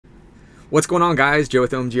What's going on, guys? Joe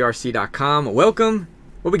with OMGRC.com. Welcome.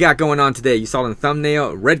 What we got going on today? You saw it in the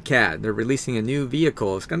thumbnail. Redcat. They're releasing a new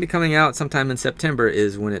vehicle. It's going to be coming out sometime in September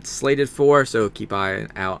is when it's slated for, so keep an eye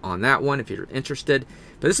out on that one if you're interested.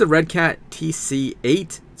 But this is a Redcat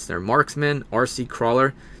TC8. It's their Marksman RC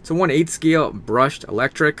crawler. It's a 1/8 scale brushed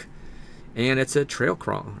electric, and it's a trail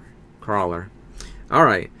crawler. All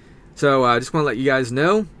right. So I just want to let you guys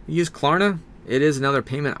know, use Klarna. It is another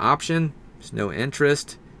payment option. There's no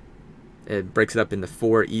interest. It breaks it up into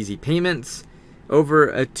 4 easy payments over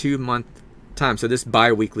a 2-month time. So this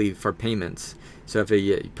bi-weekly for payments. So if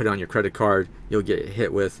you put it on your credit card, you'll get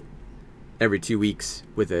hit with every 2 weeks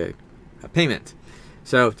with a payment.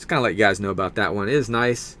 So just kind of let you guys know about that one. It is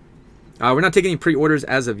nice. We're not taking any pre-orders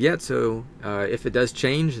as of yet, so if it does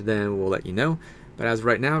change, then we'll let you know. But as of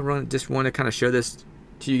right now, I just want to kind of show this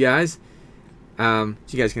to you guys. So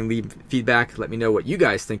you guys can leave feedback, let me know what you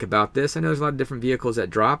guys think about this. I know there's a lot of different vehicles that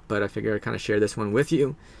drop, but I figure I'd kind of share this one with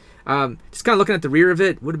you. Just kind of looking at the rear of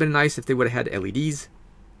it, would have been nice if they would have had LEDs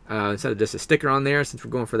instead of just a sticker on there, since we're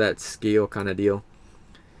going for that scale kind of deal.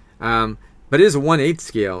 But it is a 1/8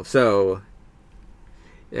 scale, so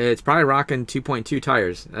it's probably rocking 2.2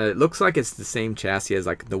 tires. It looks like it's the same chassis as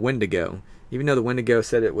like the Wendigo. Even though the Wendigo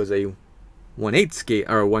said it was a 1/8 scale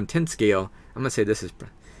or a 1/10 scale, I'm gonna say this is,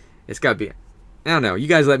 it's got to be, I don't know. You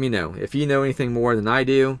guys let me know if you know anything more than I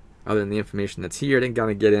do, other than the information that's here. I didn't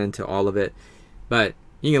gonna get into all of it, but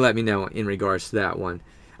you can let me know in regards to that one.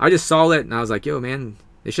 I just saw it and I was like, yo, man,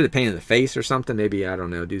 they should have painted the face or something. Maybe, I don't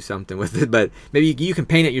know, do something with it. But maybe you can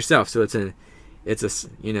paint it yourself. So it's a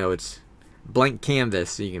you know, it's blank canvas,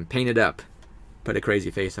 so you can paint it up, put a crazy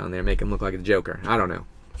face on there, make him look like a Joker. I don't know.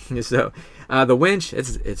 So the winch,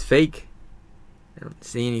 it's fake. I don't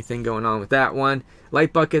see anything going on with that one.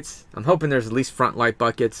 Light buckets, I'm hoping there's at least front light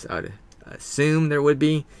buckets. I'd assume there would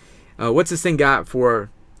be. What's this thing got for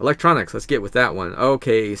electronics? Let's get with that one.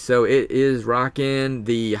 Okay, so it is rocking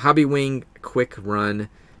the Hobbywing Quick Run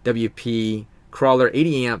WP Crawler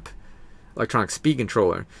 80 amp electronic speed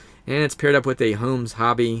controller. And it's paired up with a Holmes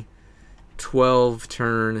Hobby 12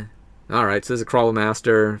 turn. Alright, so this is a Crawler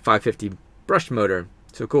Master 550 brush motor.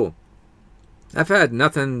 So cool. I've had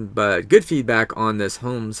nothing but good feedback on this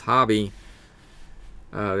Holmes Hobby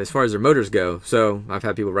as far as their motors go. So I've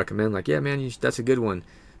had people recommend, like, yeah, man, that's a good one.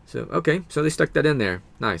 So okay, so they stuck that in there.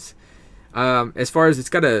 Nice. As far as it's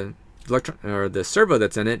got the servo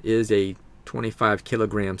that's in it is a 25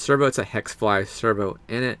 kilogram servo. It's a Hexfly servo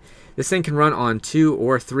in it. This thing can run on 2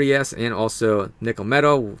 or 3S and also nickel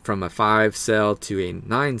metal from a 5 cell to a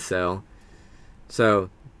 9 cell. So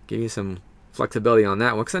give you some flexibility on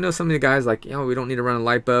that one, because I know some of the guys like, you know, we don't need to run a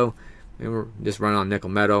lipo, we're just run on nickel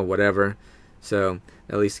metal, whatever. So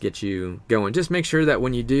at least get you going. Just make sure that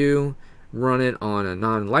when you do run it on a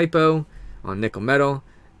non-lipo, on nickel metal,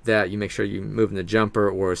 that you make sure you're moving the jumper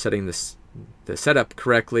or setting the setup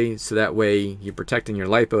correctly, so that way you're protecting your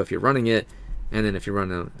lipo if you're running it. And then if you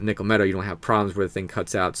run a nickel metal, you don't have problems where the thing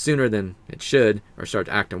cuts out sooner than it should, or starts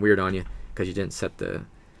acting weird on you because you didn't set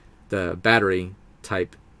the battery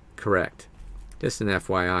type correct. Just an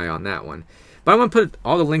FYI on that one. But I'm going to put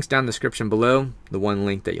all the links down in the description below. The one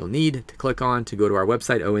link that you'll need to click on to go to our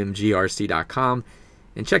website, OMGRC.com,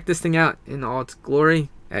 and check this thing out in all its glory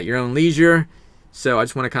at your own leisure. So I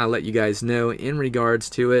just want to kind of let you guys know in regards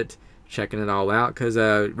to it, checking it all out, because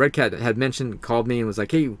Redcat had mentioned, called me and was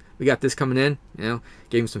like, hey, we got this coming in, you know,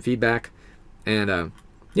 gave him some feedback, and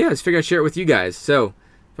yeah, I just figured I'd share it with you guys. So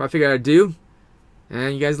I figured I'd do,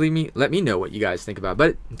 and you guys let me know what you guys think about it.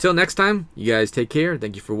 But until next time, you guys take care.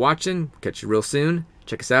 Thank you for watching. Catch you real soon.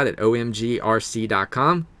 Check us out at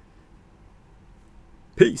OMGRC.com.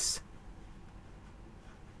 Peace.